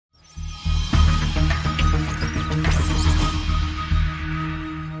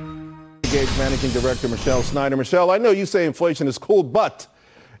Engage Managing Director Michelle Snyder. Michelle, I know you say inflation is cool, but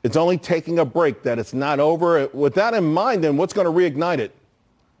it's only taking a break, that it's not over. With that in mind, then what's going to reignite it?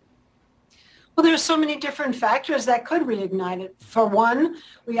 Well, there's so many different factors that could reignite it. For one,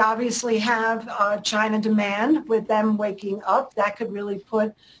 we obviously have China demand. With them waking up, that could really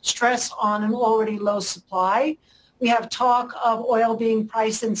put stress on an already low supply. We have talk of oil being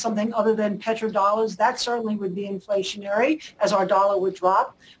priced in something other than petrodollars. That certainly would be inflationary, as our dollar would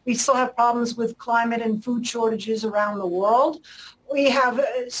drop. We still have problems with climate and food shortages around the world. We have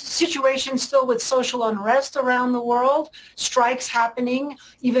situations still with social unrest around the world, strikes happening.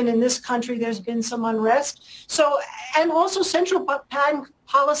 Even in this country, there's been some unrest. So, and also central bank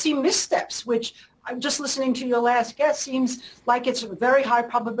policy missteps, which I'm just listening to your last guest, seems like it's a very high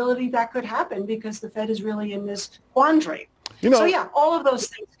probability that could happen because the Fed is really in this quandary. So yeah, all of those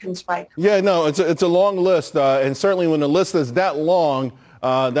things can spike. Yeah, no, it's a long list. And certainly when the list is that long,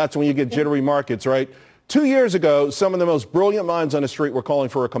 that's when you get jittery markets, right? 2 years ago, some of the most brilliant minds on the street were calling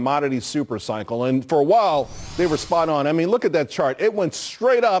for a commodity super cycle. And for a while, they were spot on. I mean, look at that chart. It went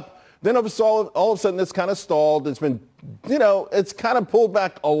straight up. Then all of a sudden, it's kind of stalled. It's been, it's kind of pulled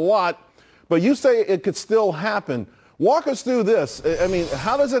back a lot. But you say it could still happen. Walk us through this. I mean,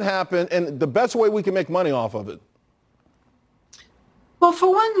 how does it happen and the best way we can make money off of it? Well,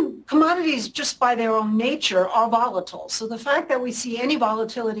 for one, commodities just by their own nature are volatile. So the fact that we see any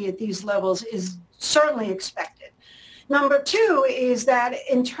volatility at these levels is certainly expected. Number two is that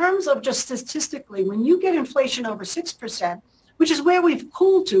in terms of just statistically, when you get inflation over 6%, which is where we've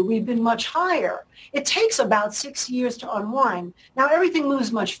cooled to, we've been much higher. It takes about 6 years to unwind. Now, everything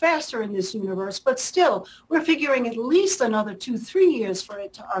moves much faster in this universe, but still, we're figuring at least another 2-3 years for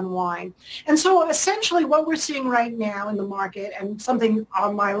it to unwind. And so essentially what we're seeing right now in the market, and something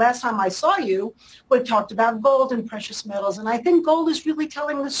on my last time I saw you, we talked about gold and precious metals. And I think gold is really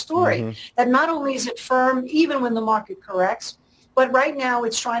telling the story that not only is it firm even when the market corrects, but right now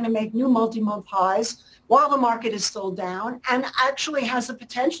it's trying to make new multi-month highs while the market is still down and actually has the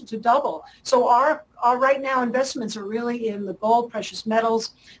potential to double. So our right now investments are really in the gold, precious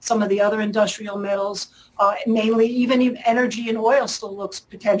metals, some of the other industrial metals, mainly even energy and oil still looks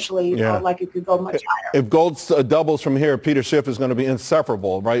potentially like it could go much higher. If gold doubles from here, Peter Schiff is going to be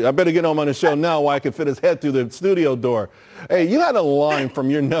insufferable, right? I better get him on the show now while I can fit his head through the studio door. Hey, you had a line from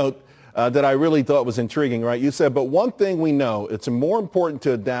your note that I really thought was intriguing, right? You said, but one thing we know, it's more important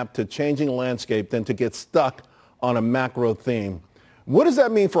to adapt to changing landscape than to get stuck on a macro theme. What does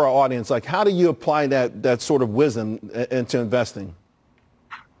that mean for our audience? Like, how do you apply that sort of wisdom into investing?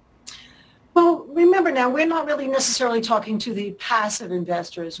 Well, remember now, we're not really necessarily talking to the passive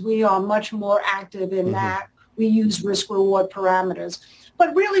investors. We are much more active in that. We use risk-reward parameters.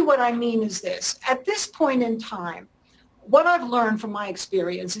 But really what I mean is this. At this point in time, what I've learned from my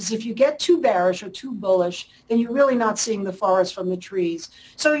experience is if you get too bearish or too bullish, then you're really not seeing the forest from the trees.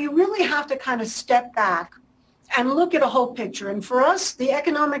 So you really have to kind of step back and look at a whole picture. And for us, the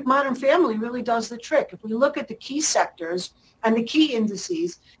economic modern family really does the trick. If we look at the key sectors and the key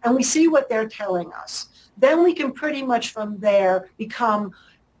indices and we see what they're telling us, then we can pretty much from there become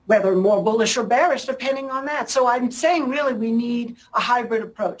whether more bullish or bearish, depending on that. So I'm saying really we need a hybrid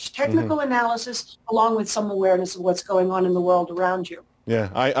approach, technical analysis along with some awareness of what's going on in the world around you. Yeah,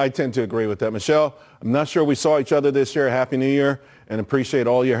 I tend to agree with that. Michelle, I'm not sure we saw each other this year. Happy New Year and appreciate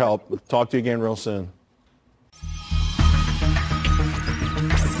all your help. Talk to you again real soon.